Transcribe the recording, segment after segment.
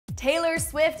Taylor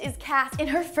Swift is cast in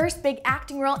her first big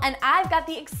acting role, and I've got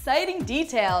the exciting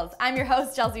details. I'm your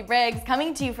host, Chelsea Briggs,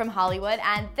 coming to you from Hollywood,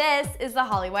 and this is the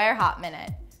Hollywire Hot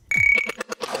Minute.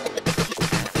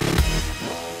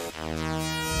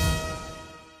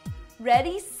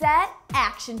 Ready, set,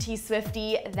 action,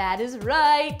 T-Swiftie. That is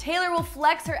right. Taylor will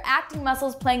flex her acting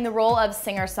muscles playing the role of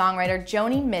singer-songwriter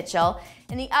Joni Mitchell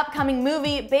in the upcoming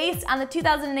movie based on the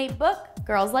 2008 book,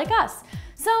 Girls Like Us.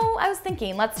 So I was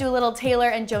thinking, let's do a little Taylor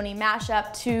and Joni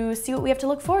mashup to see what we have to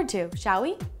look forward to, shall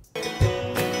we?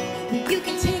 You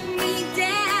can take me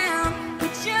down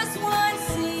with just one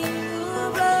single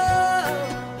roll.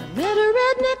 I met a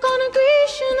redneck on a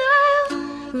Grecian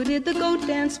isle who did the goat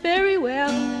dance very well.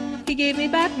 He gave me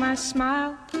back my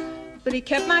smile, but he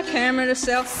kept my camera to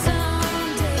self. Someday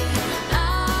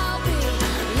I'll be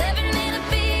living in a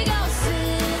big old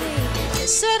city. He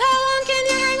said, how long can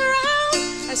you hang around?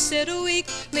 I said a week,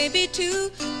 maybe two,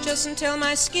 just until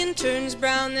my skin turns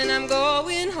brown. Then I'm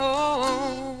going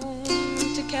home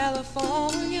to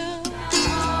California.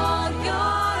 All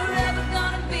you're ever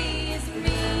gonna be is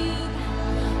me.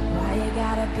 Why you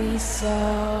gotta be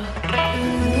so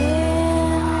mean?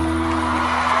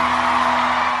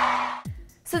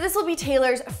 So this will be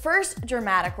Taylor's first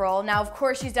dramatic role. Now, of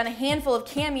course, she's done a handful of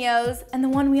cameos, and the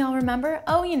one we all remember,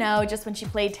 oh, you know, just when she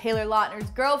played Taylor Lautner's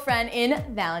girlfriend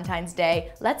in Valentines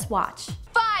Day. Let's watch.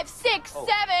 5, 6, 7,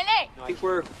 8. I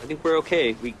think we're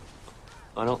okay. We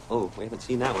haven't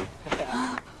seen that one.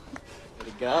 Way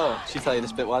to go. She tell you the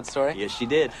Spitwad story? Yes, she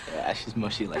did. Yeah, she's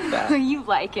mushy like that. You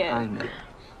like it. I know.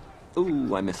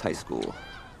 Ooh, I miss high school.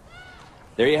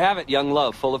 There you have it, young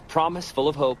love, full of promise, full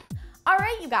of hope. All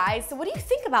right, you guys, so what do you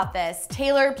think about this?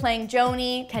 Taylor playing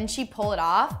Joni, can she pull it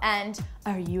off? And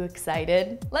are you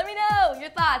excited? Let me know your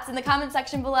thoughts in the comment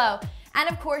section below. And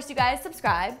of course, you guys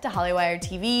subscribe to Hollywire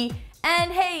TV.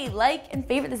 And hey, like and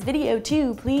favorite this video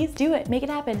too. Please do it, make it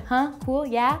happen, huh? Cool,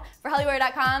 yeah? For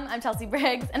Hollywire.com, I'm Chelsea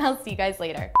Briggs, and I'll see you guys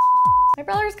later. My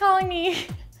brother's calling me. It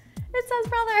says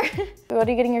brother. What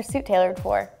are you getting your suit tailored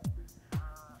for?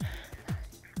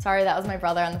 Sorry, that was my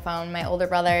brother on the phone, my older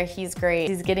brother. He's great.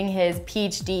 He's getting his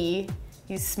PhD.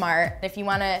 He's smart. If you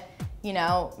wanna, you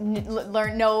know,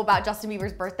 know about Justin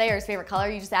Bieber's birthday or his favorite color,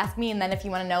 you just ask me. And then if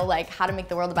you wanna know like how to make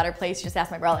the world a better place, you just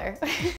ask my brother.